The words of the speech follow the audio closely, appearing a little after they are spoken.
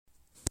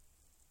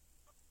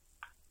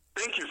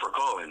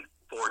colon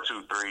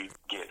 423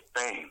 get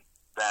fame.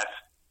 That's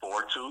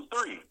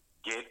 423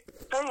 get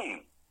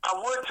fame. I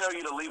would tell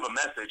you to leave a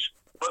message,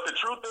 but the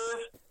truth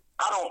is,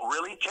 I don't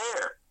really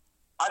care.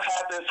 I've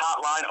had this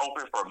hotline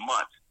open for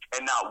months,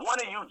 and not one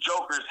of you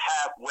jokers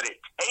have what it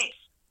takes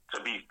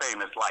to be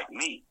famous like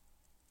me.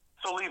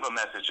 So leave a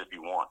message if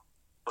you want,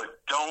 but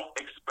don't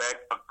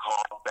expect a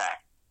call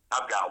back.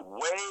 I've got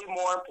way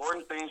more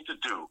important things to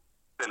do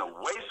than to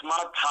waste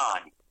my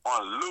time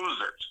on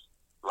losers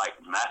like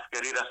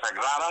Mascarita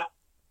Sagrada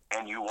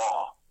and you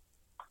all.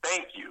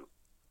 Thank you,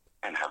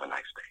 and have a nice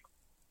day.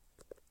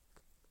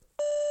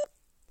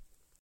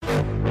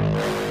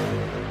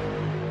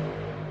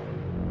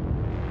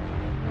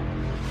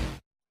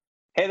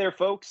 Hey there,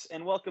 folks,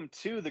 and welcome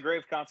to the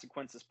Grave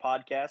Consequences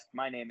podcast.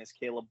 My name is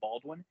Caleb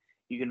Baldwin.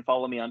 You can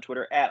follow me on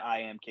Twitter at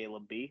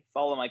IamCalebB.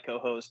 Follow my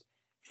co-host,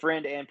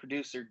 friend, and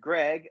producer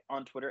Greg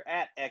on Twitter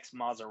at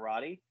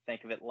XMaserati.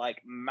 Think of it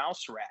like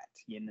Mouse Rat,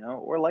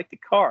 or like the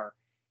car.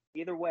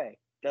 Either way,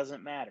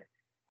 doesn't matter.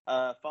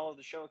 Follow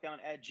the show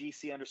account at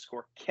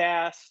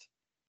GC_cast.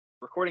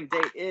 Recording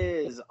date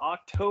is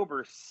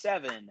October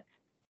 7.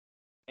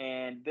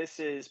 And this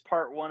is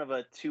part one of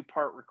a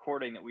two-part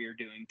recording that we are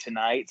doing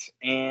tonight.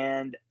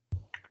 And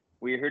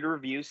we are here to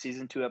review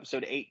Season 2,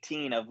 Episode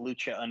 18 of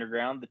Lucha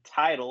Underground. The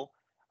title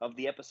of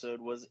the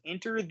episode was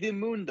Enter the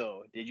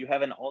Mundo. Did you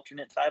have an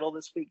alternate title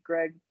this week,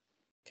 Greg?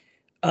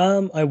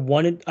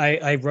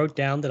 I wrote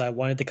down that I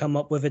wanted to come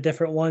up with a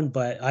different one,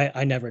 but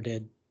I never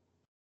did.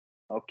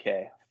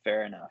 Okay,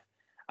 fair enough.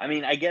 I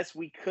mean, I guess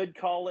we could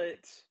call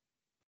it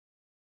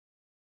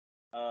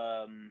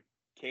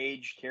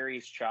Cage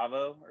carries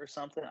Chavo or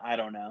something. I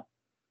don't know.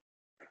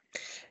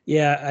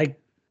 Yeah, I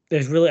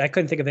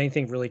couldn't think of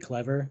anything really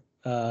clever.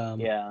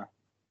 Yeah.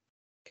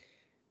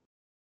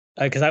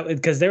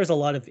 Because there was a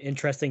lot of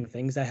interesting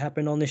things that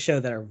happened on this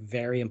show that are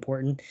very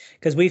important.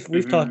 Because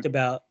we've talked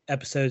about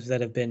episodes that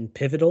have been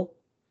pivotal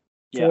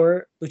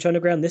for Lucha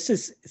Underground. This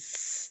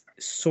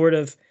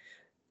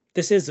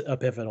is a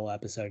pivotal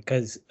episode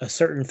because a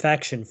certain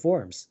faction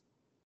forms.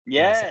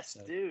 Yes,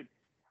 dude.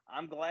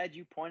 I'm glad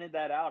you pointed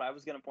that out. I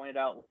was going to point it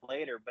out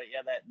later, but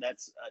yeah,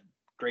 that's a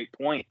great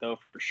point though,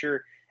 for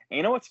sure. And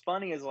you know what's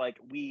funny is like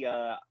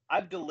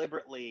I've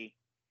deliberately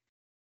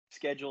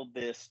scheduled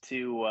this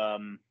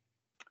to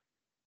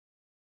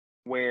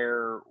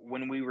where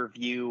when we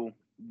review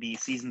the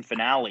season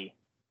finale,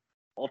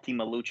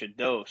 Ultima Lucha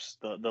Dos,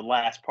 the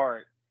last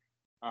part,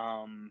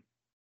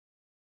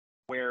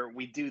 where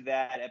we do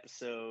that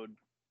episode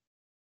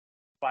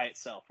by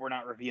itself. We're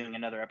not reviewing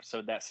another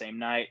episode that same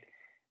night.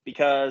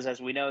 Because,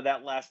 as we know,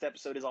 that last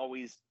episode is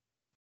always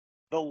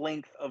the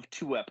length of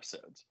 2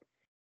 episodes.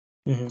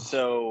 Mm-hmm.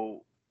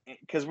 So,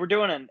 because we're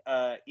doing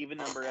an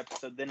even-numbered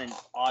episode, then an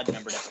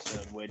odd-numbered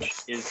episode, which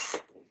is,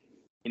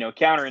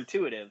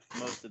 counterintuitive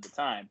most of the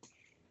time.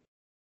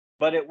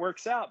 But it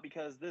works out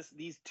because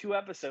these 2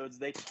 episodes,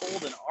 they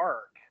told an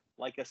arc,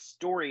 like a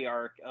story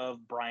arc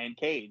of Brian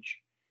Cage.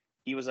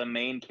 He was a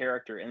main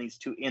character in these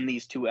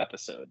two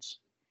episodes.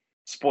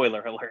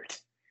 Spoiler alert.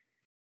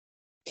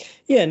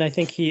 Yeah, and I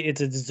think it's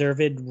a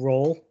deserved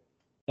role,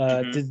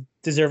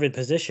 deserved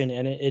position,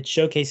 and it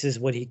showcases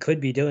what he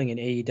could be doing in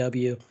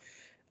AEW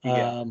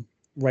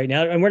right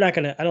now. And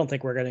I don't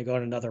think we're gonna go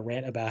on another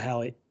rant about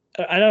how I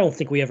don't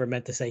think we ever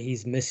meant to say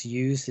he's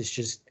misused. It's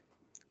just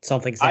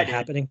something's not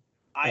happening.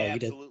 I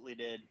absolutely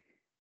did.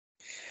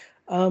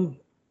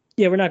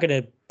 Yeah, we're not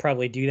gonna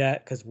probably do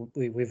that because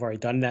we've already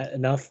done that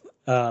enough.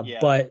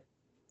 But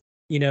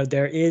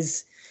there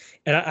is,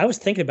 and I was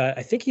thinking about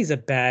it. I think he's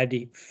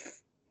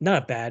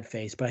not a bad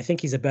face, but I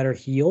think he's a better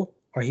heel,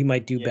 or he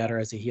might do better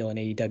as a heel in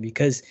AEW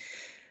because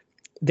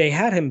they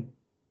had him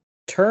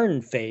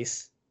turn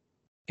face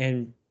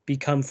and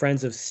become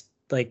friends of say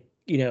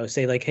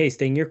like, hey,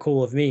 Sting, you're cool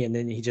with me. And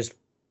then he just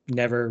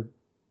never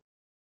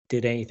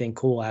did anything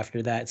cool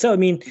after that. So, I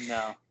mean,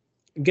 no.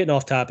 I'm getting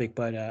off topic,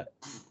 but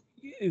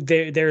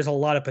there's a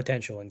lot of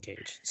potential in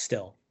Cage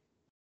still.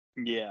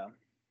 Yeah,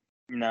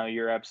 no,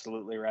 you're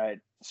absolutely right.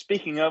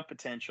 Speaking of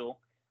potential,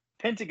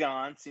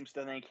 Pentagon seems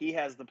to think he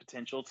has the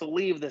potential to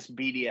leave this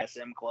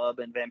BDSM club,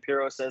 and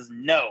Vampiro says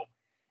no.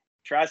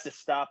 Tries to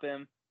stop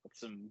him with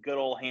some good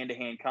old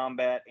hand-to-hand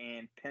combat,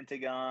 and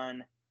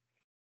Pentagon,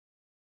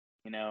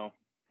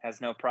 has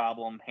no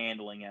problem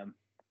handling him.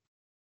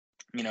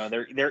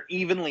 They're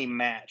evenly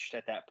matched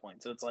at that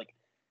point. So it's like,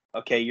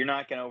 okay, you're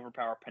not going to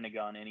overpower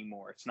Pentagon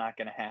anymore. It's not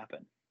going to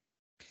happen.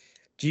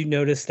 Do you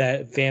notice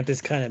that Vamp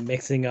is kind of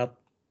mixing up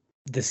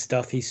the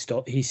stuff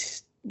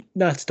he's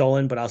not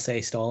stolen, but I'll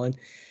say stolen?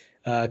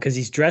 Because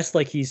he's dressed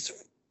like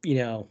he's,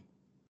 he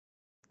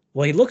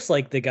looks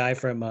like the guy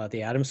from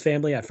the Addams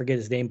Family. I forget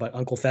his name, but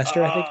Uncle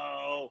Fester, I think.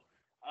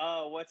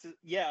 What's it?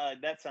 Yeah,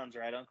 that sounds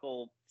right.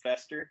 Uncle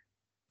Fester.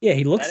 Yeah,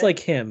 he looks like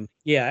him.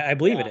 Yeah, I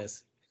believe it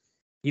is.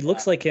 He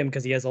looks like him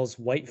because he has all this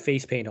white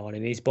face paint on,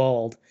 and he's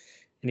bald,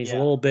 and he's a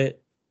little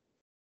bit,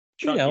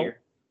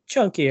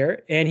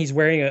 chunkier, and he's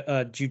wearing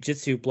a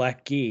jiu-jitsu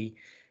black gi.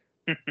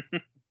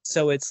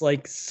 So it's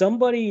like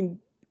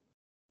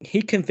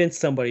he convinced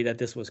somebody that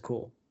this was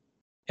cool.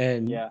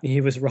 And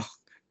he was wrong.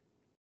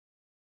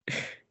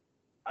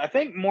 I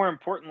think more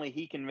importantly,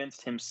 he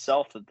convinced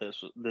himself that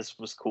this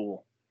was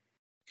cool.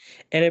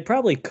 And it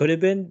probably could have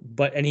been,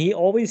 and he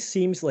always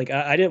seems like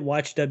I didn't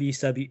watch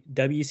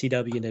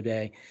WCW in the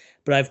day,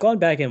 but I've gone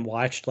back and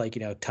watched like,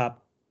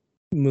 top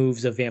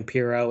moves of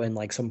Vampiro and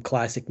like some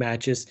classic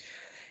matches.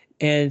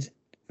 And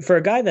for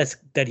a guy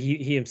that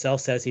he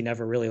himself says he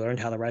never really learned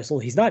how to wrestle,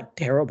 he's not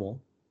terrible.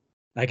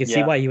 I can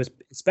see why he was,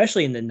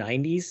 especially in the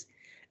 90s,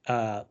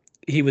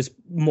 he was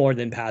more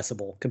than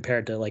passable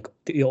compared to like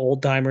the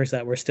old timers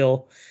that were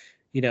still,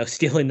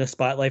 stealing the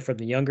spotlight from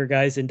the younger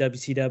guys in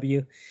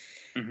WCW.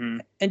 Mm-hmm.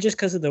 And just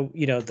because of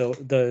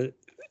the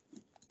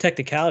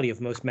technicality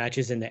of most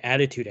matches in the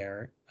Attitude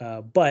Era,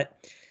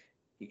 but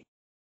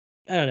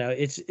I don't know.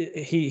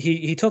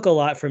 He took a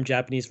lot from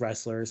Japanese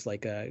wrestlers.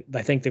 Like I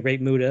think the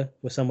Great Muta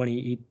was someone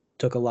he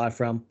took a lot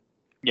from.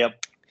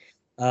 Yep.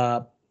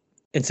 And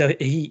so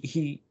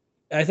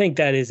I think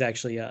that is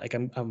actually like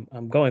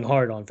I'm going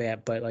hard on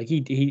Vamp, but like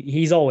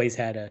he's always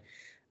had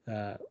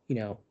a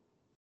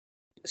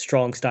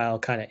strong style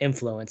kind of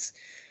influence.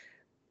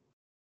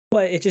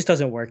 But it just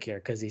doesn't work here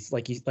because he's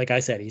like I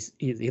said,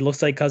 he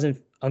looks like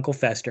cousin Uncle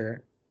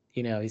Fester.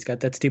 He's got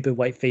that stupid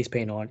white face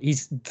paint on.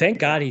 Thank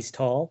God he's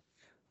tall.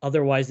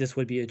 Otherwise, this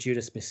would be a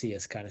Judas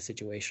Messias kind of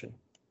situation.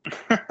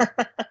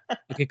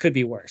 Like it could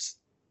be worse.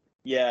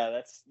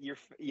 Yeah,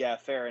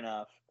 fair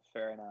enough.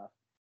 Fair enough.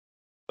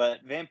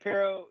 But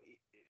Vampiro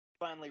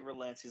finally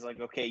relents. He's like,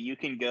 okay, you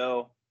can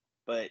go,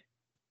 but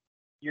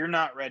you're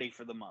not ready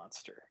for the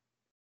monster.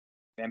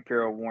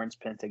 Vampiro warns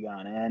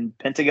Pentagon, and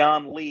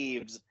Pentagon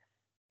leaves.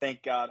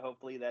 Thank God.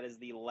 Hopefully that is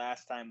the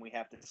last time we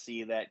have to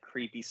see that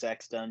creepy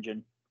sex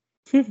dungeon.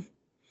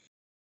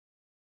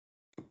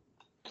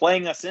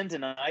 Playing us in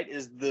tonight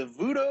is the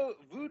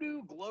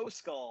Voodoo Glow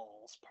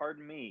Skulls.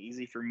 Pardon me.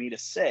 Easy for me to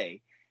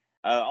say.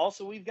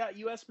 Also, we've got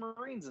U.S.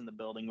 Marines in the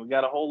building. We've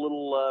got a whole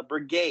little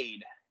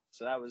brigade.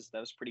 So that was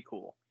pretty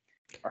cool.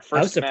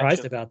 I was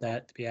surprised about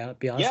that, to be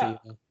honest with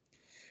you.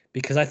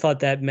 Because I thought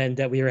that meant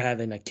that we were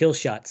having a kill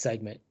shot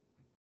segment.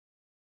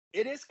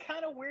 It is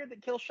kind of weird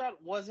that Killshot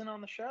wasn't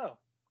on the show.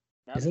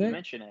 Now Isn't that you it?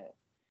 mention it.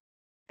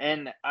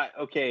 And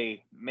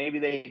maybe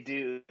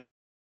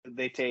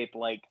they tape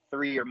like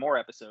 3 or more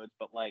episodes,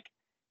 but like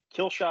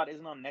Killshot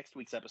isn't on next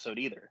week's episode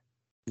either.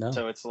 No.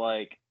 So it's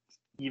like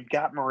you've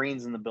got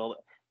Marines in the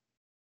building.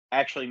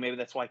 Actually, maybe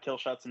that's why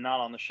Killshot's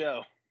not on the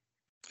show.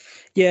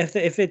 Yeah,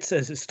 if it's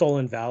a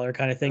stolen valor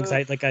kind of thing,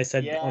 like I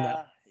said on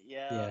that.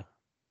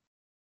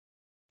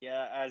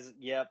 Yeah,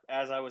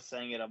 as I was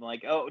saying it, I'm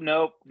like, oh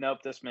nope,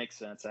 this makes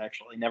sense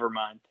actually. Never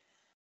mind.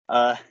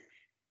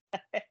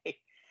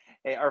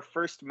 Hey, our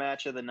first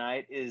match of the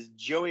night is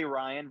Joey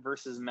Ryan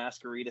versus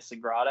Mascarita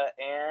Sagrada,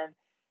 and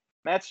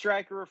Matt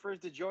Striker refers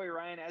to Joey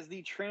Ryan as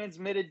the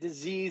transmitted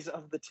disease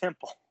of the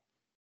temple.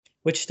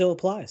 Which still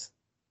applies.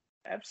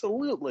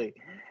 Absolutely.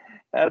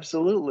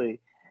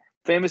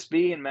 Famous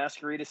B and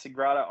Mascarita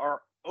Sagrada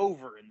are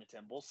over in the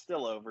temple,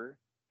 still over,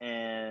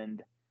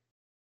 and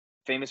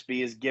Famous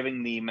B is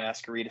giving the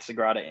Mascarita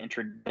Sagrada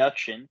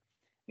introduction.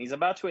 He's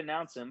about to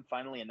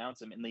finally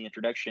announce him in the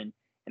introduction.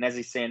 And as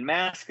he's saying,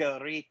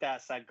 Mascarita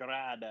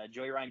Sagrada,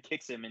 Joey Ryan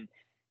kicks him, and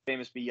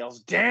Famous B yells,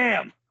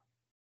 "Damn!"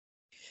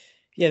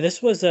 Yeah,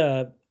 this was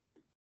a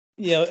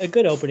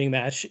good opening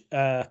match.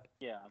 Yeah.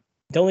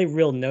 The only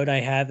real note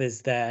I have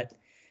is that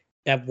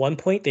at one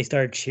point they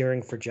started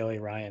cheering for Joey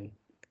Ryan.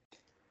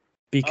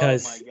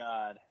 Because, oh my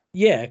God.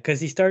 Yeah, because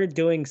he started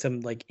doing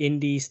some like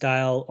indie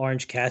style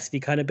Orange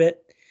Cassidy kind of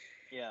bit.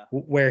 Yeah.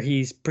 Where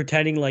he's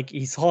pretending like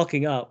he's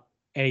hulking up.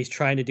 And he's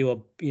trying to do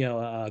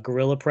a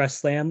gorilla press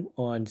slam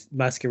on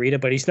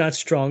Mascarita, but he's not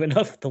strong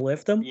enough to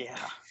lift him. Yeah.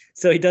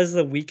 So he does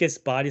the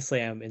weakest body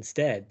slam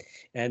instead,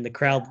 and the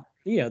crowd,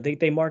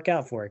 they mark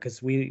out for it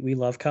because we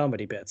love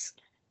comedy bits.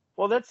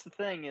 Well, that's the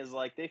thing is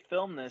like they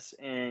filmed this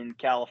in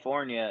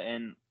California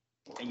and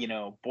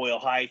Boyle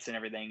Heights and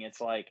everything. It's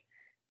like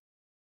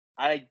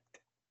I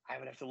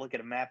would have to look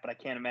at a map, but I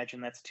can't imagine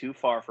that's too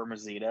far from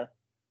Reseda,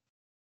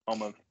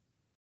 home of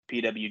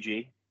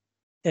PWG.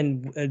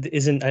 And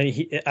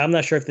I'm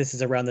not sure if this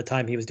is around the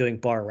time he was doing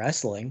bar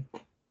wrestling.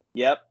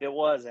 Yep, it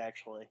was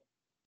actually.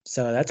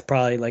 So that's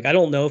probably like, I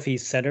don't know if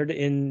he's centered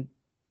in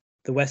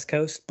the West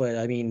Coast, but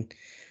I mean,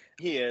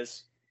 he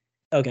is.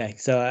 Okay,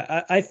 so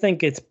I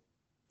think it's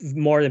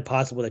more than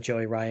possible that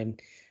Joey Ryan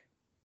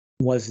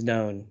was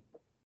known,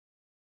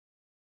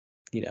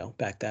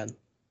 back then.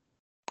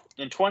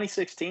 In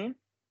 2016?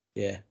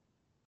 Yeah.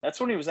 That's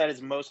when he was at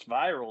his most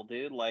viral,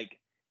 dude. Like,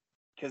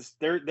 because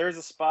there's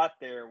a spot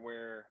there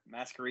where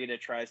Mascarita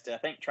tries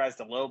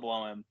to low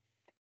blow him,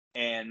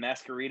 and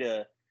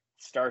Mascarita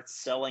starts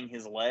selling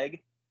his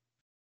leg.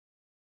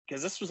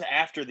 Because this was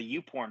after the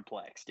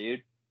U-Pornplex,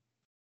 dude.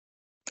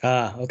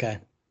 Ah, okay.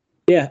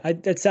 Yeah,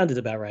 that sounded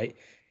about right.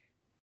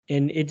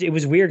 And it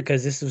was weird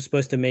because this was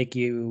supposed to make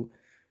you...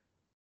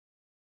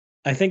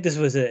 I think this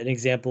was an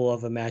example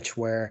of a match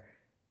where...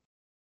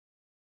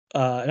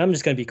 and I'm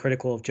just going to be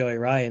critical of Joey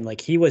Ryan.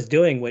 Like, he was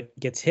doing what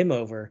gets him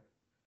over,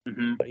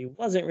 mm-hmm. but he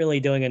wasn't really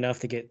doing enough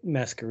to get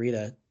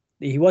Mascarita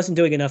he wasn't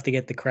doing enough to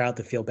get the crowd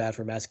to feel bad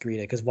for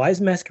Mascarita. Because why is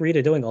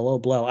Mascarita doing a low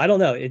blow? I don't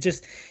know.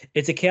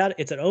 It's a chaotic.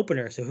 It's an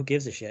opener, so who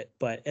gives a shit?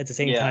 But at the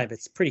same time,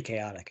 it's pretty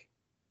chaotic.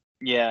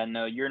 Yeah,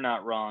 no, you're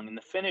not wrong. And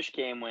the finish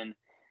came when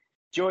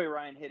Joey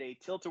Ryan hit a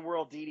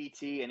tilt-a-whirl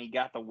DDT and he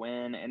got the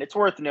win. And it's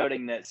worth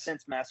noting that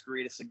since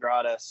Mascarita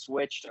Sagrada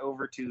switched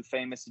over to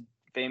Famous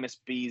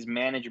B's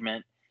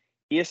management,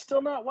 he has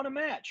still not won a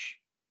match.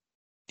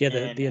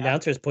 Yeah, the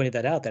announcers pointed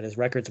that out, that his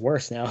record's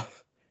worse now.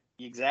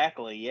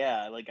 Exactly,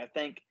 yeah. Like, I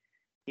think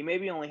he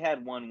maybe only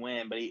had one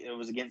win, but it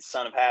was against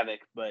Son of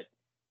Havoc. But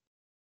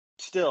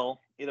still,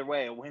 either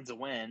way, a win's a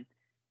win.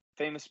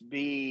 Famous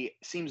B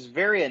seems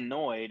very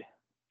annoyed,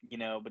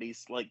 but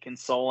he's like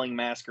consoling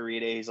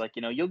Mascarita. He's like,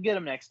 you'll get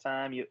him next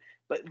time.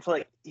 But it's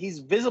like he's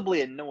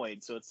visibly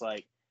annoyed. So it's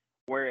like,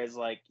 whereas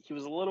like he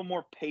was a little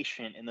more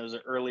patient in those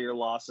earlier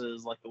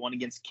losses, like the one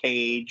against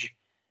Cage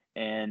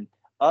and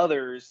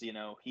others,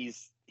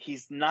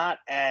 he's not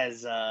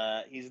as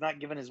he's not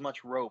given as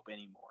much rope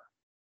anymore.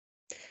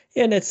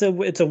 Yeah, and it's a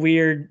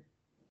weird,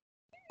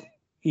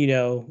 I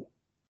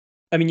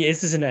mean,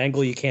 this is an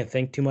angle you can't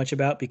think too much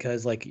about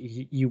because like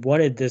you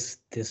wanted this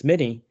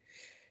mini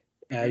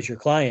as your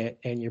client,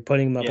 and you're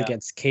putting him up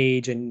against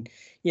Cage, and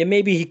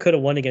maybe he could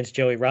have won against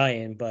Joey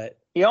Ryan, but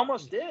he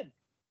almost did.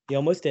 He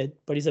almost did,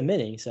 but he's a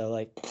mini, so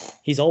like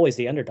he's always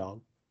the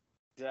underdog.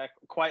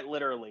 Exactly, quite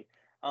literally.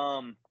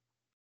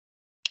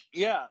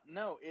 Yeah,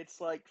 no,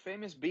 it's like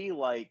Famous B,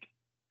 like,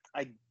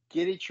 I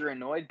get it, you're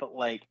annoyed, but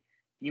like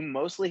you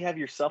mostly have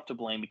yourself to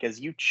blame because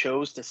you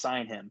chose to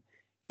sign him.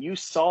 You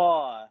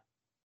saw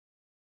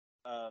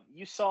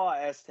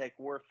Aztec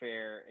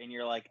Warfare and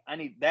you're like,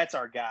 that's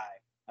our guy.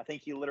 I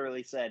think he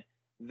literally said,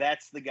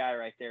 that's the guy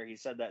right there. He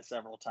said that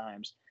several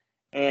times.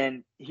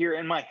 And here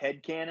in my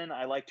headcanon,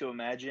 I like to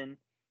imagine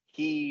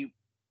he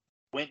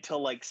went to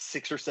like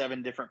 6 or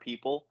 7 different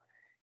people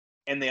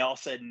and they all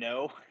said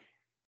no.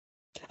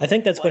 I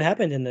think that's what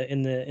happened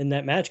in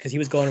that match because he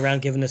was going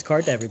around giving this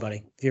card to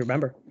everybody. If you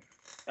remember.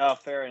 Oh,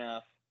 fair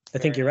enough. I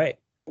think you're right.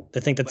 I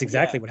think that's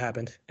exactly what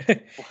happened.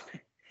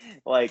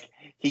 Like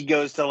he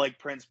goes to like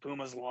Prince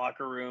Puma's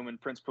locker room and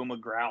Prince Puma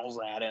growls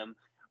at him,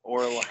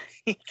 or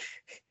like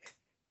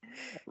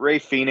Ray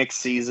Phoenix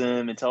sees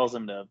him and tells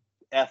him to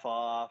F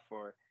off,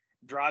 or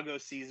Drago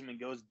sees him and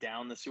goes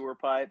down the sewer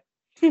pipe.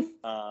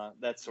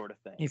 That sort of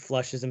thing. He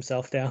flushes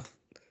himself down.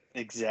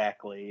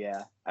 Exactly,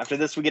 yeah. After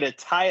this, we get a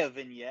Taya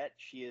vignette.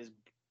 She is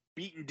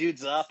beating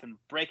dudes up and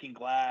breaking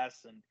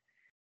glass, and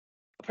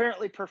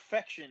apparently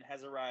perfection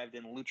has arrived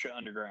in Lucha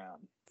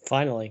Underground.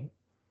 Finally.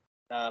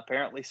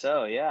 Apparently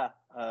so, yeah.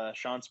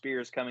 Sean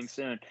Spears coming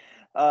soon.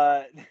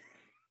 Next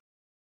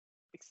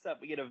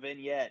up, we get a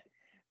vignette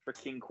for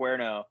King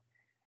Cuerno,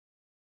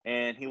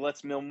 and he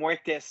lets Mil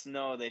Muertes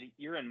know that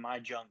you're in my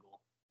jungle,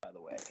 by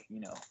the way.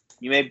 You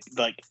may,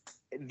 like,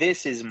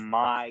 this is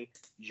my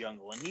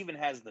jungle. And he even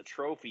has the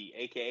trophy,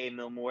 a.k.a.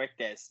 Mil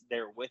Muertes,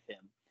 there with him.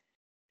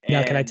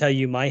 Now, can I tell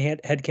you my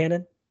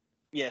headcanon?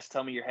 Yes,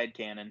 tell me your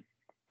headcanon.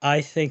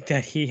 I think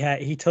that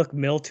he took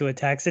Mil to a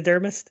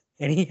taxidermist,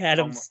 and he had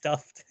him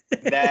stuffed.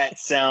 That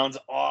sounds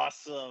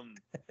awesome.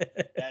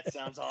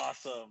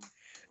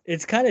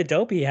 It's kind of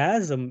dope. He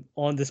has him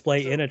on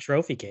display in a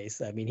trophy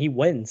case. I mean, he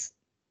wins.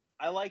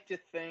 I like to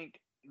think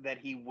that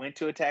he went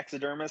to a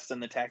taxidermist,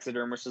 and the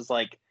taxidermist is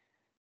like,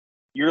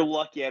 you're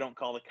lucky I don't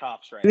call the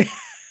cops right now.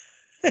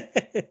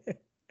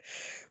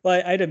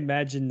 Well, I'd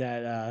imagine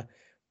that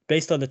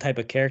based on the type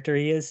of character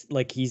he is,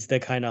 like he's the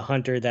kind of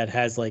hunter that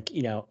has like,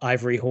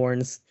 ivory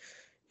horns,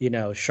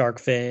 shark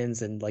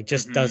fins, and like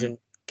just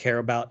doesn't care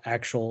about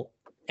actual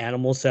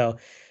animals. So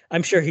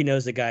I'm sure he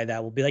knows a guy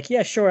that will be like,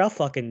 yeah, sure, I'll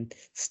fucking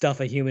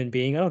stuff a human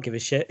being. I don't give a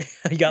shit.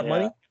 You got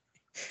money?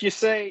 You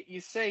say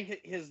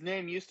his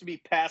name used to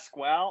be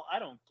Pasquale. I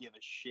don't give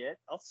a shit.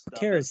 I'll stuff. Who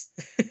cares?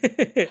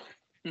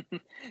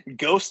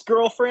 Ghost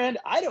girlfriend.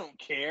 I don't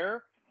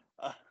care.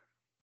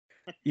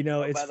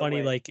 It's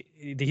funny. Like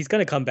he's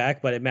gonna come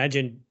back, but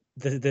imagine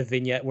the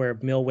vignette where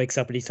Mil wakes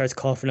up and he starts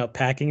coughing up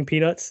packing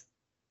peanuts.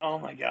 Oh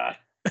my god.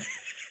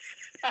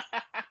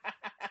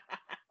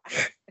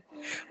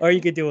 Or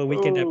you could do a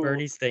Weekend at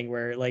Bernie's thing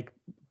where like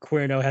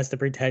Cuerno has to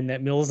pretend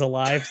that Mil's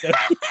alive. So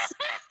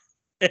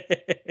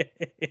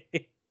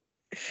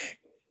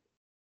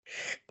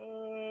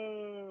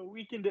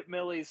Weekend at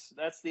Millie's.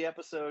 That's the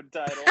episode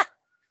title.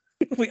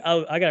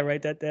 I gotta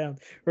write that down.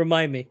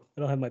 Remind me.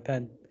 I don't have my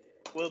pen.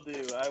 Will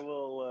do. I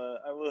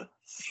will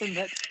send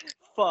that.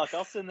 Fuck,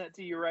 I'll send that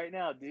to you right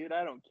now, dude.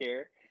 I don't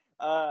care.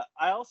 I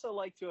also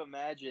like to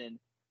imagine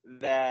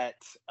that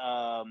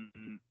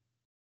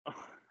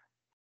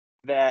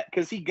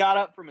because he got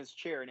up from his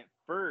chair, and at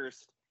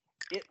first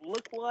it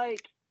looked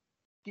like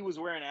he was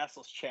wearing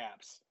assless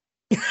chaps,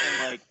 and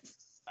like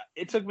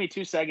it took me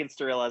 2 seconds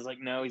to realize, like,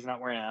 no, he's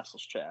not wearing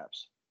assless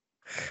chaps.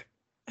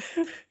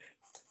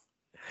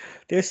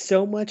 There's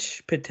so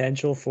much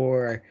potential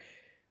for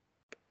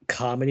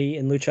comedy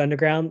in Lucha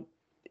Underground,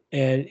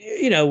 and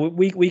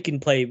we can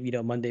play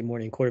Monday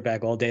morning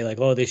quarterback all day, like,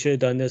 oh, they should have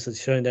done this, they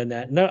should have done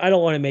that. No, I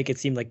don't want to make it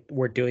seem like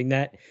we're doing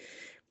that.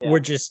 Yeah. We're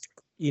just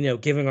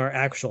giving our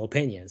actual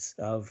opinions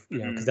of,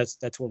 because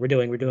that's what we're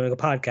doing. We're doing a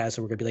podcast,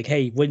 so we're gonna be like,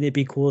 hey, wouldn't it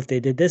be cool if they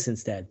did this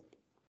instead?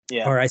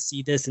 Yeah. Or I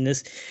see this and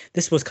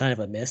this was kind of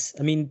a miss.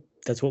 I mean,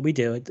 that's what we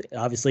do. It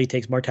obviously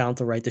takes more talent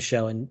to write the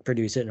show and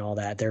produce it and all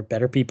that. They're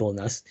better people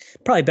than us,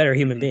 probably better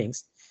human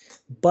beings,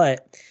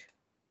 but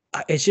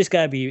it's just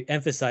got to be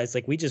emphasized.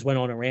 Like, we just went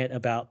on a rant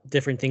about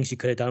different things you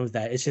could have done with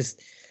that. It's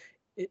just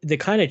the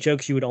kind of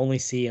jokes you would only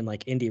see in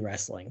like indie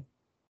wrestling.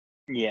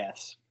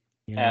 Yes,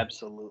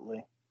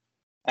 absolutely.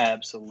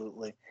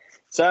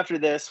 So after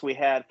this, we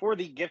had, for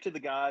the Gift of the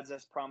Gods,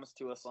 as promised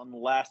to us on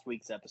last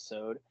week's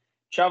episode,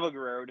 Chavo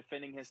Guerrero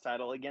defending his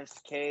title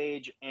against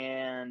Cage,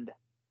 and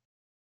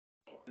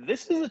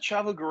this is a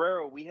Chavo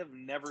Guerrero we have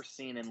never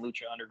seen in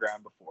Lucha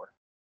Underground before.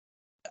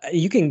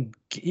 You can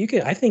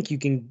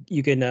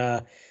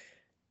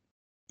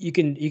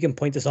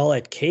point this all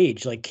at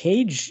Cage. Like,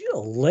 Cage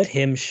let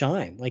him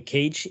shine. Like,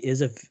 Cage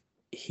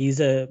he's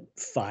a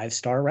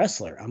 5-star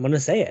wrestler. I'm gonna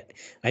say it.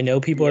 I know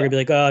people are gonna be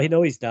like, oh,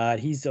 he's not.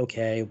 He's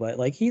okay, but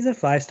like, he's a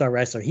 5-star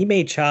wrestler. He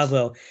made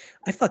Chavo.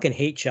 I fucking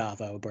hate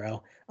Chavo,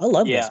 bro. I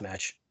love this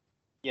match.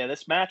 Yeah,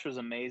 this match was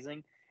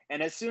amazing.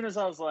 And as soon as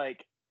I was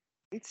like,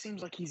 it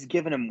seems like he's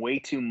giving him way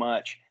too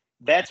much,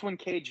 that's when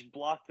Cage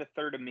blocked the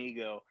third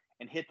Amigo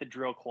and hit the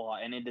drill claw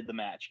and ended the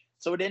match.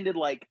 So it ended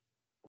like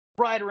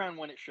right around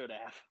when it should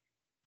have.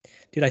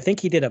 Dude, I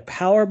think he did a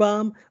power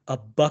bomb, a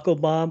buckle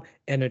bomb,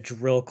 and a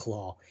drill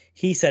claw.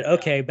 He said,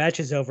 okay, match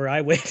is over.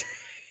 I win.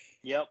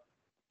 Yep.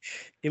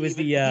 It was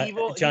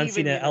John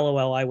Cena,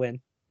 LOL, I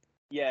win.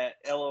 Yeah,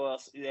 LOL.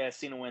 Yeah,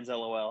 Cena wins,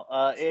 LOL.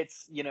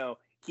 It's,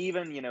 he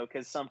even,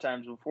 because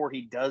sometimes before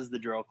he does the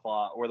drill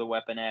claw or the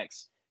Weapon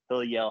X,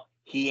 he'll yell,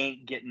 he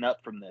ain't getting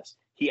up from this.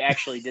 He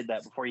actually did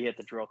that before he hit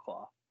the drill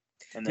claw.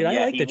 And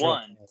then, Dude, he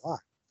won.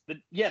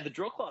 The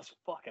drill claw is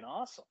fucking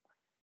awesome.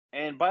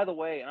 And by the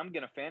way, I'm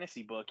going to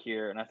fantasy book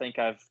here, and I think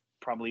I've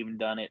probably even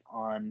done it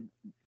on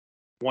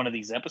one of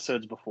these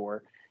episodes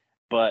before.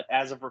 But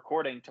as of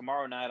recording,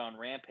 tomorrow night on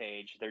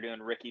Rampage, they're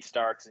doing Ricky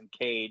Starks and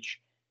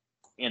Cage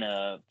in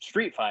a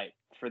street fight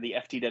for the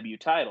FTW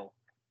title.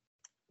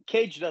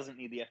 Cage doesn't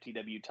need the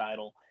FTW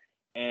title,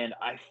 and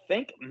I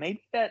think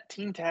maybe that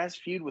Team Taz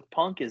feud with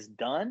Punk is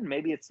done.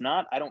 Maybe it's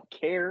not. I don't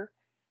care.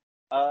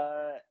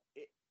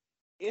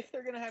 If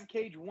they're going to have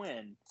Cage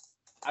win,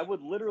 I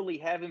would literally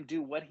have him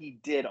do what he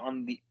did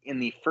in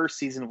the first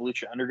season of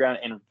Lucha Underground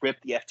and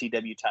rip the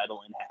FTW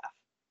title in half.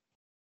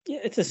 Yeah,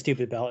 it's a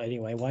stupid belt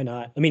anyway. Why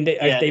not? I mean,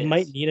 they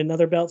might need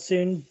another belt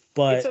soon,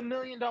 but it's $1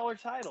 million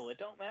title. It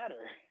don't matter.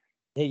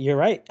 You're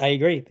right. I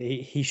agree.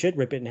 He should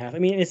rip it in half. I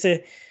mean,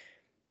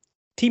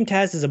 Team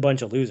Taz is a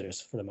bunch of losers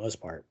for the most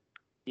part.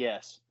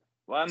 Yes.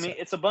 Well, I mean,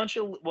 it's a bunch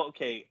of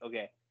okay.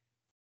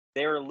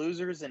 They are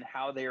losers in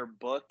how they are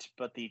booked,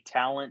 but the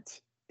talent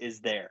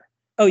is there.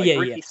 Oh,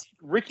 like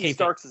Ricky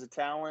Starks is a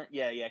talent.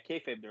 Yeah.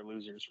 Kayfabe, they're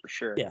losers for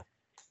sure. Yeah.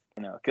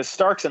 Because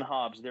Starks and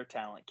Hobbs, they're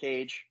talent.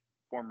 Cage,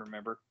 former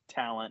member,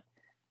 talent.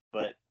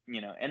 But,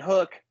 and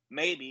Hook,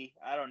 maybe.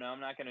 I don't know.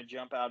 I'm not going to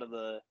jump out of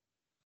the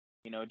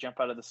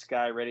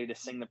sky ready to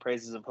sing the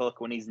praises of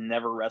Hook when he's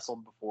never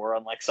wrestled before,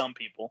 unlike some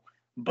people.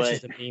 But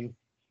that's just a meme.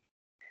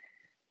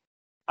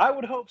 I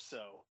would hope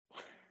so.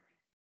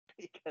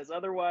 Because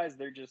otherwise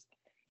they're just,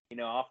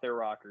 off their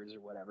rockers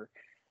or whatever.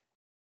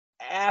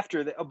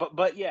 After the,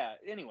 but yeah,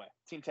 anyway,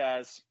 Team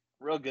Taz,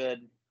 real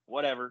good,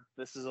 whatever.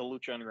 This is a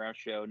Lucha Underground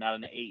show, not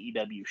an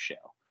AEW show.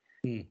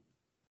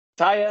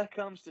 Taya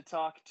comes to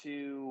talk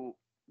to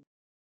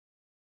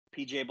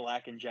PJ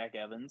Black and Jack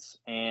Evans,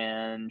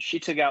 and she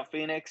took out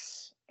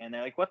Phoenix, and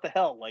they're like, what the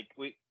hell? Like,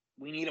 we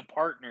need a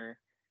partner.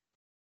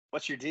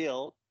 What's your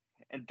deal?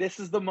 And this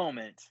is the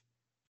moment,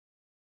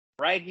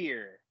 right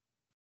here,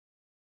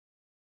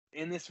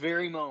 in this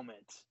very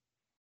moment,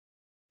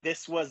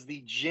 this was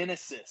the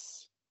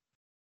genesis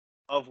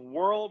of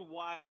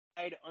Worldwide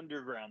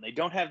Underground. They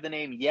don't have the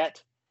name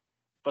yet,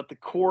 but the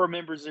core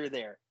members are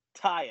there.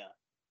 Taya,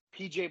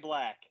 PJ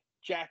Black,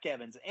 Jack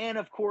Evans, and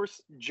of course,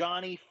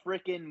 Johnny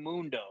frickin'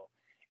 Mundo.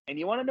 And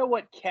you want to know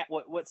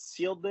what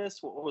sealed this?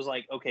 What was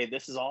like, okay,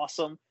 this is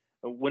awesome.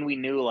 When we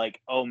knew, like,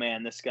 oh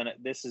man, this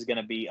is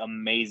gonna be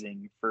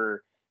amazing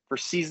for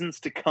seasons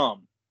to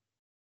come.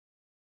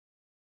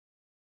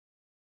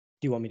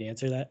 Do you want me to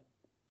answer that?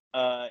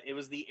 It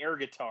was the air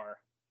guitar.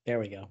 There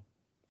we go.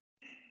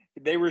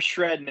 They were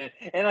shredding it.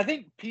 And I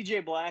think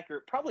PJ Black,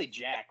 or probably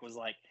Jack, was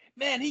like,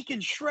 man, he can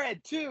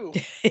shred too.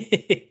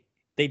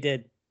 They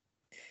did.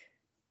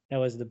 That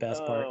was the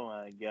best part. Oh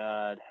my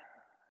God.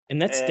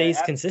 And that stays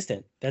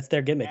consistent. That's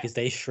their gimmick, is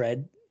they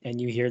shred and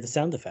you hear the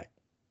sound effect.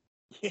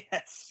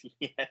 Yes.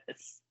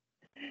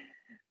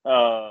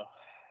 El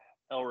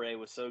Rey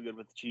was so good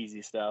with the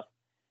cheesy stuff.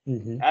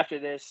 Mm-hmm. After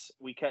this,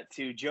 we cut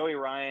to Joey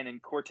Ryan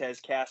and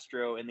Cortez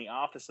Castro in the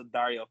office of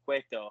Dario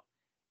Cueto.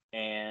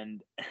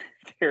 And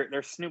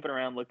they're snooping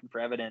around looking for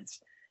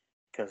evidence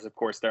because, of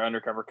course, they're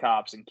undercover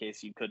cops, in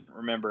case you couldn't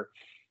remember.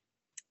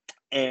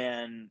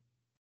 And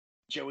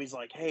Joey's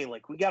like, hey,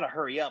 like, we got to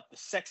hurry up. The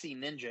sexy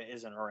ninja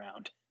isn't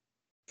around.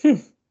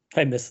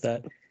 I missed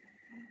that.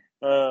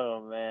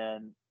 Oh,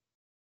 man.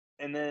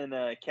 And then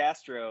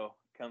Castro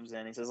comes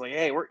in. He says like,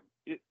 "Hey,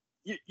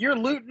 you're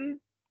looting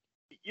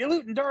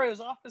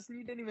Dario's office, and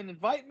you didn't even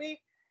invite me.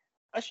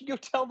 I should go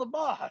tell the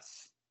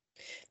boss."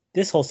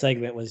 This whole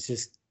segment was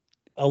just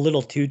a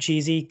little too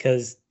cheesy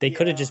because they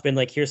could have just been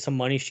like, "Here's some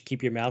money,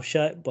 keep your mouth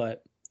shut."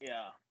 But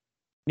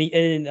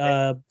and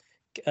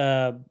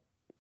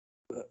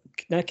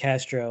not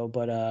Castro,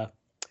 but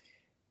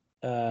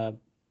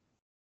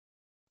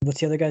what's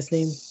the other guy's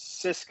name?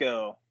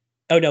 Cisco.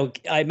 Oh no,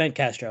 I meant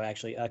Castro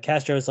actually.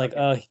 Castro was like,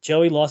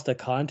 Joey lost a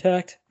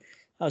contact.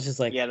 I was just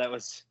like, yeah, that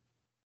was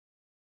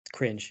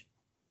cringe.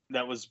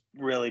 That was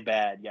really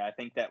bad. Yeah, I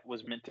think that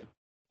was meant to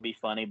be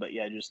funny, but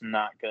yeah, just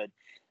not good.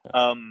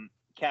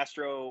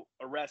 Castro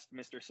arrests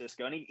Mr.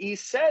 Cisco, and he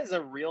says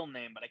a real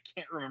name, but I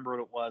can't remember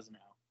what it was now.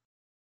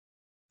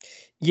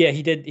 Yeah,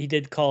 he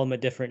did call him a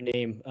different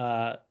name.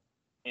 I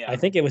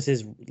think it was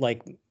his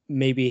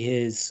maybe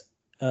his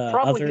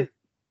probably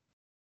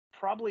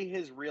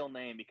his real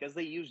name, because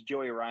they used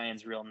Joey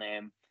Ryan's real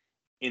name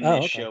in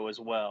this show as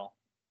well.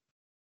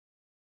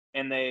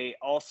 And they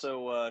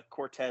also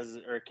Cortez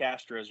or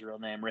Castro's real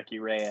name, Ricky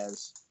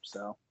Reyes.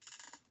 So,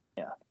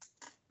 yeah.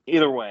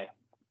 Either way.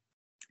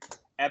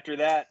 After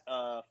that,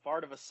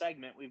 part of a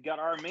segment, we've got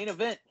our main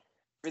event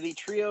for the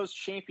Trios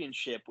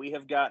Championship. We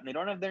have got, and they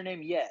don't have their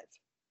name yet,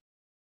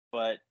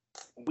 but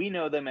we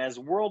know them as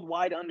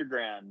Worldwide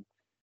Underground.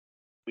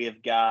 We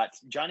have got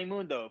Johnny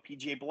Mundo,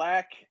 PJ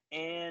Black,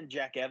 and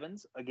Jack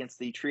Evans against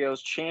the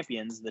Trios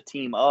champions, the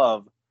team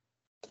of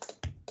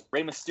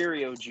Rey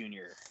Mysterio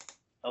Jr.,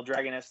 El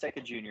Dragon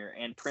Azteca Jr.,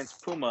 and Prince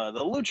Puma,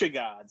 the Lucha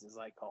Gods, as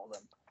I call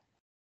them.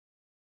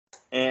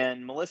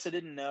 And Melissa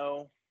didn't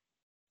know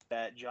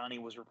that Johnny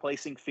was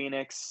replacing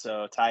Phoenix,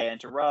 so Taya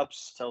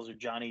interrupts, tells her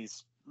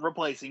Johnny's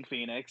replacing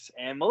Phoenix,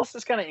 and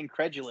Melissa's kind of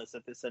incredulous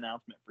at this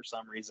announcement for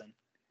some reason.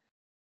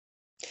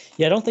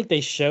 Yeah, I don't think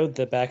they showed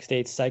the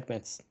backstage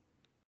segments.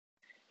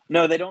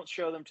 No, they don't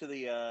show them to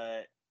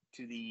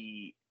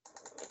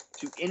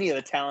any of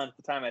the talent at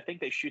the time. I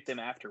think they shoot them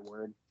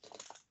afterward.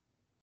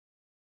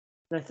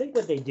 And I think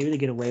what they do to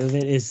get away with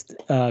it is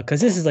because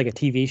this is like a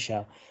TV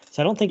show,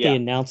 so I don't think they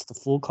announce the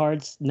full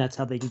cards, and that's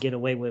how they can get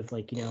away with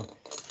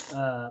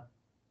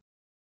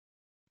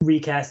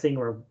recasting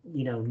or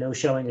no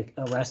showing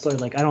a wrestler.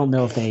 Like I don't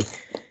know if they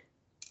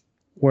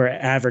were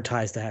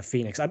advertised to have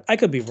Phoenix. I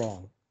could be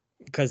wrong,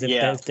 because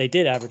if they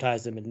did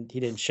advertise him and he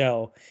didn't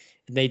show,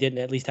 and they didn't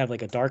at least have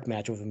like a dark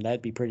match with him,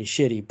 that'd be pretty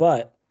shitty.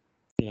 But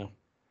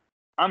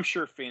I'm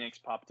sure Phoenix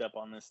popped up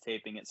on this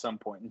taping at some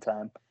point in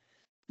time.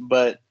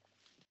 But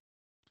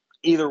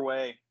either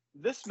way,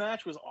 this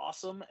match was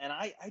awesome, and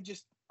I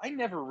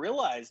never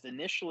realized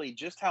initially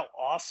just how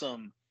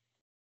awesome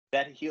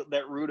that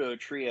Rudo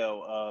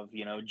trio of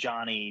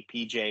Johnny,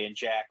 PJ, and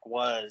Jack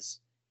was.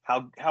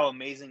 How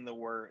amazing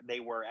they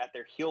were at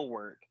their heel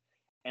work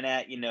and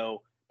at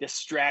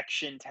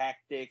distraction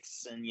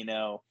tactics, and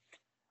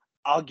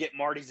I'll get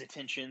Marty's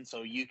attention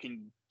so you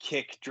can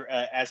kick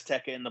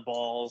Azteca in the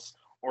balls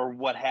or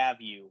what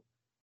have you,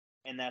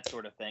 and that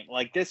sort of thing.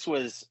 Like, this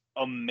was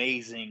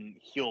amazing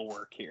heel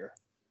work here.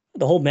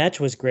 The whole match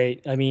was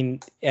great. I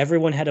mean,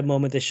 everyone had a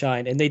moment to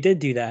shine, and they did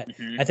do that.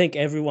 Mm-hmm. I think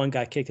everyone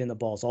got kicked in the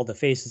balls. All the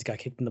faces got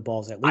kicked in the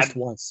balls at least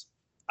once.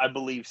 I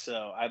believe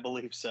so,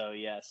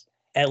 yes.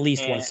 At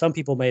least once. Some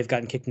people may have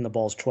gotten kicked in the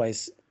balls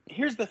twice.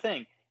 Here's the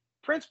thing.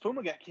 Prince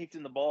Puma got kicked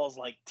in the balls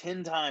like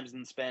 10 times in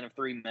the span of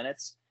 3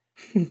 minutes.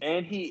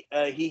 And he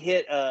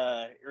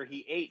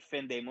ate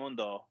Fin de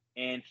Mundo,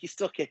 and he's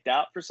still kicked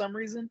out for some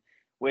reason,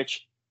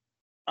 which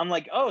I'm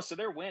like, oh, so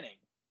they're winning.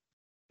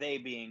 They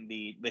being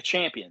the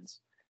champions.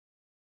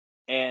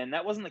 And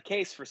that wasn't the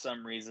case for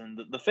some reason.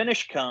 The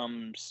finish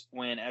comes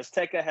when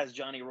Azteca has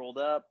Johnny rolled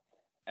up.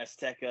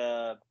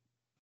 Taya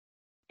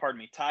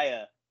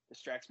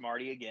distracts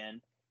Marty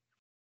again.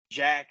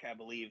 Jack, I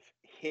believe,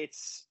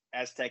 hits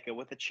Azteca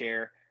with a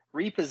chair,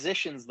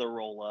 repositions the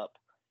roll up,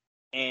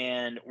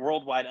 and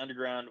Worldwide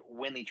Underground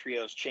win the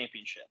Trios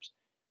championships.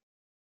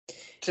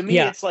 To me,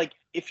 it's like,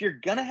 if you're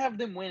going to have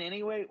them win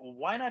anyway,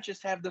 why not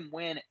just have them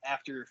win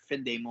after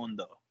Fin de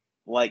Mundo?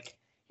 Like,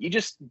 you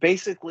just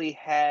basically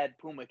had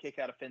Puma kick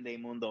out of Fin de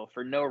Mundo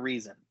for no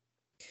reason.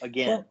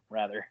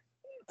 Rather.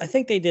 I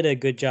think they did a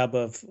good job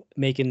of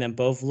making them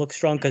both look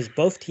strong, because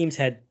both teams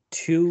had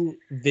 2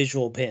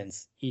 visual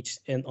pins each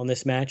on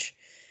this match.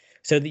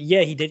 So,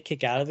 he did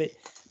kick out of it,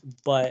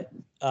 but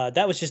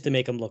that was just to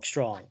make him look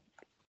strong.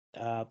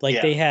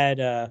 They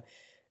had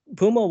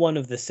Puma one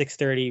of the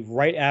 630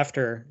 right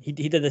after he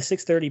did the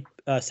 630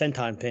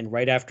 senton pin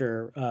right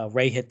after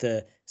Ray hit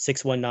the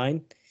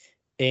 619,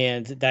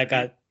 and that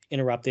got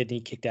interrupted and he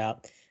kicked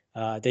out.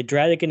 The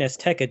Dragon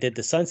Azteca did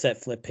the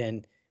sunset flip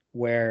pin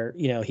where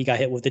he got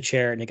hit with the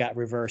chair and it got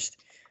reversed.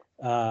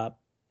 But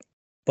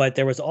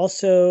there was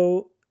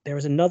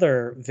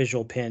another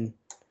visual pin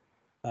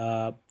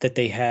that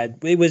they had.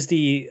 It was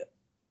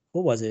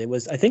what was it?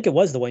 I think it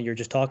was the one you're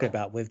just talking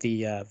about with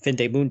the Fin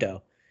de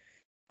Mundo.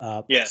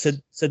 Yes.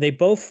 So they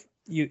both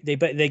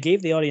they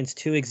gave the audience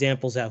 2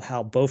 examples of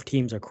how both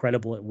teams are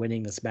credible at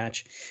winning this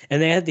match,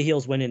 and they had the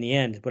heels win in the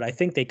end. But I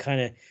think they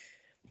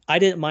I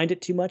didn't mind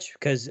it too much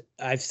because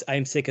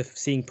I'm sick of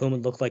seeing Puma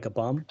look like a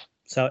bum.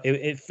 So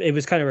it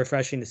was kind of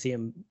refreshing to see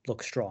him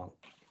look strong.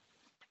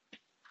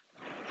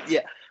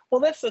 Yeah.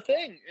 Well, that's the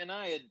thing. And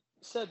I had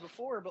said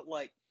before, but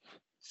like,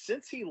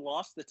 since he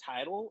lost the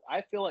title,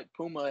 I feel like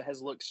Puma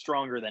has looked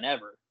stronger than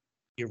ever.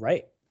 You're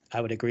right. I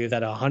would agree with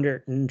that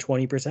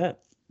 120%.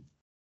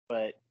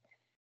 But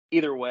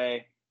either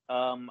way,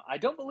 I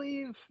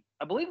believe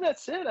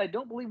that's it. I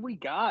don't believe we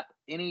got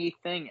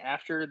anything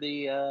after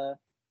the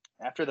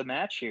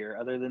match here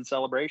other than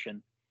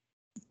celebration.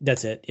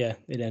 That's it. Yeah,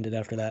 it ended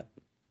after that.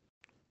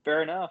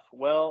 Fair enough.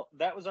 Well,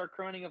 that was our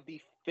crowning of the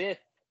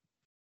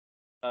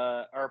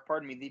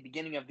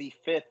beginning of the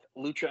 5th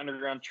Lucha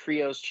Underground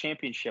Trios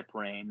Championship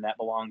reign. That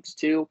belongs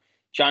to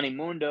Johnny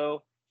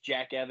Mundo,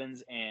 Jack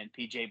Evans, and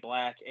PJ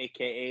Black,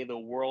 aka the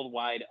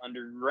Worldwide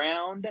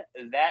Underground.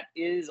 That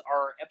is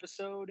our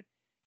episode.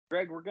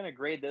 Greg, we're going to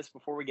grade this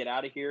before we get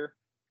out of here.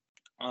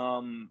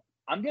 I'm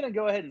going to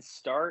go ahead and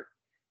start.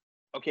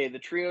 Okay, the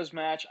Trios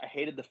match, I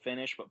hated the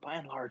finish, but by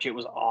and large, it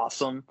was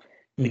awesome.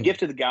 The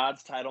Gift of the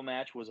Gods title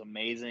match was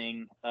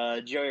amazing.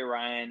 Joey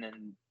Ryan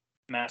and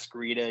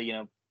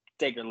Masquerita,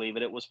 take or leave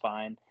it. It was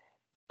fine.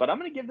 But I'm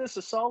going to give this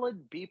a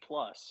solid B+.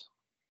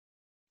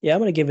 Yeah, I'm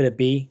going to give it a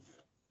B.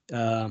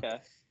 Okay.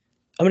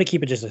 I'm going to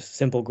keep it just a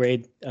simple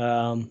grade.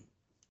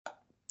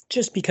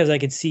 Just because I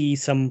could see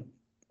some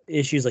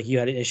issues, like you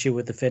had an issue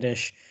with the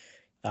finish.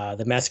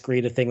 The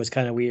Masquerita thing was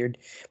kind of weird.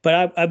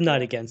 But I'm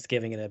not against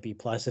giving it a B+.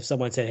 If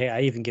someone said, hey,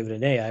 I even give it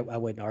an A, I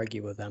wouldn't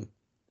argue with them.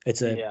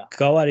 It's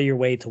go out of your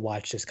way to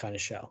watch this kind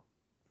of show.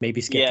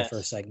 Maybe skip the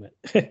first segment.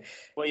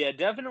 Well, yeah,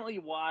 definitely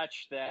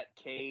watch that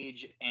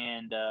Cage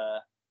and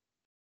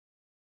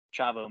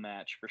Chavo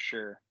match for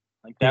sure.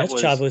 Like that's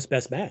Chavo's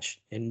best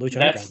match in Lucha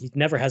Underground. He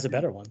never has a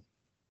better one.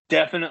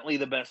 Definitely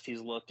the best he's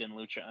looked in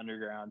Lucha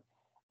Underground.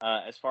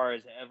 As far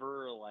as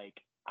ever,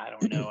 like, I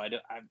don't know.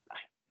 I'm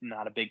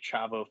not a big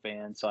Chavo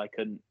fan, so I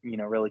couldn't,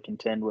 really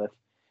contend with.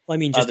 Well, I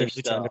mean, just in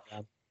Lucha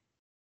Underground.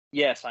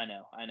 Yes, I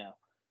know.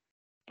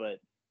 But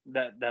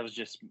that was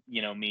just,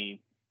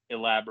 me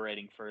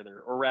elaborating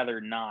further, or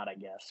rather not, I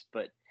guess.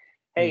 But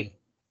hey,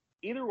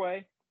 either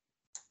way,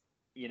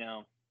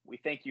 we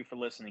thank you for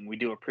listening. We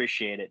do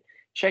appreciate it.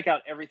 Check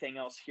out everything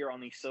else here on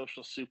the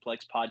Social Suplex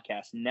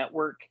Podcast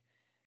Network.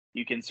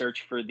 You can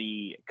search for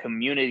the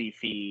community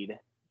feed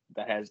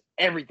that has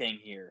everything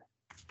here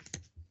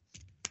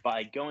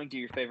by going to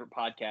your favorite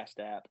podcast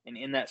app and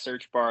in that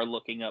search bar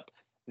looking up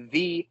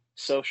the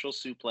Social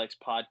Suplex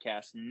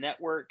Podcast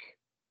Network.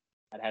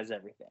 That has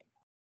everything.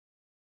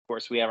 Of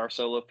course, we have our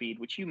solo feed,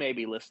 which you may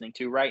be listening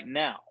to right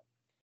now.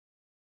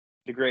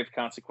 The Grave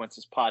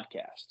Consequences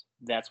Podcast.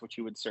 That's what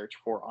you would search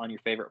for on your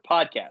favorite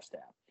podcast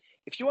app.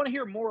 If you want to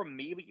hear more of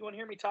me, but you want to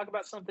hear me talk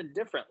about something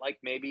different, like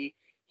maybe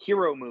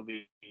hero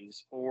movies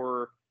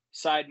or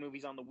side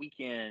movies on the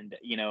weekend,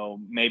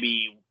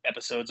 maybe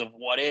episodes of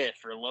What If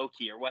or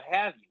Loki or what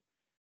have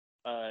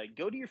you,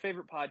 go to your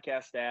favorite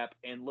podcast app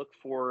and look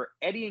for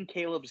Eddie and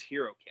Caleb's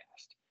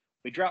HeroCast.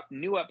 We drop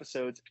new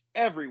episodes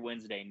every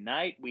Wednesday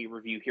night. We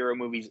review hero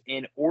movies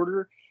in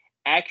order.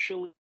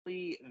 Actually,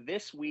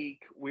 this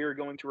week we are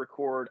going to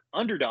record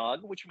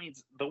Underdog, which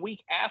means the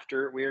week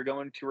after we are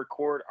going to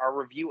record our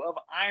review of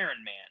Iron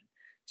Man.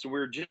 So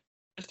we're just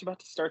about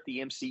to start the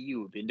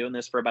MCU. We've been doing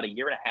this for about a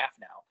year and a half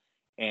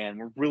now, and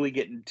we're really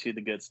getting to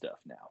the good stuff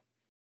now.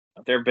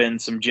 There have been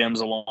some gems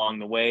along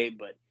the way,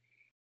 but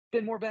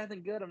been more bad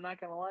than good. I'm not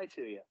going to lie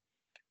to you.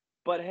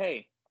 But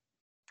hey,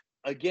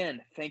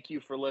 again, thank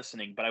you for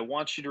listening. But I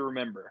want you to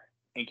remember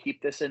and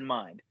keep this in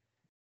mind,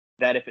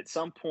 that if at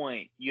some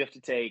point you have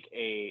to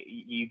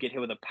you get hit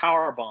with a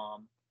power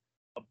bomb,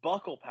 a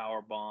buckle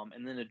power bomb,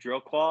 and then a drill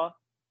claw,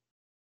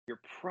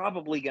 you're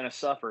probably going to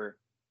suffer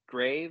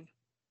grave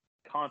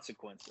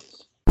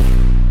consequences.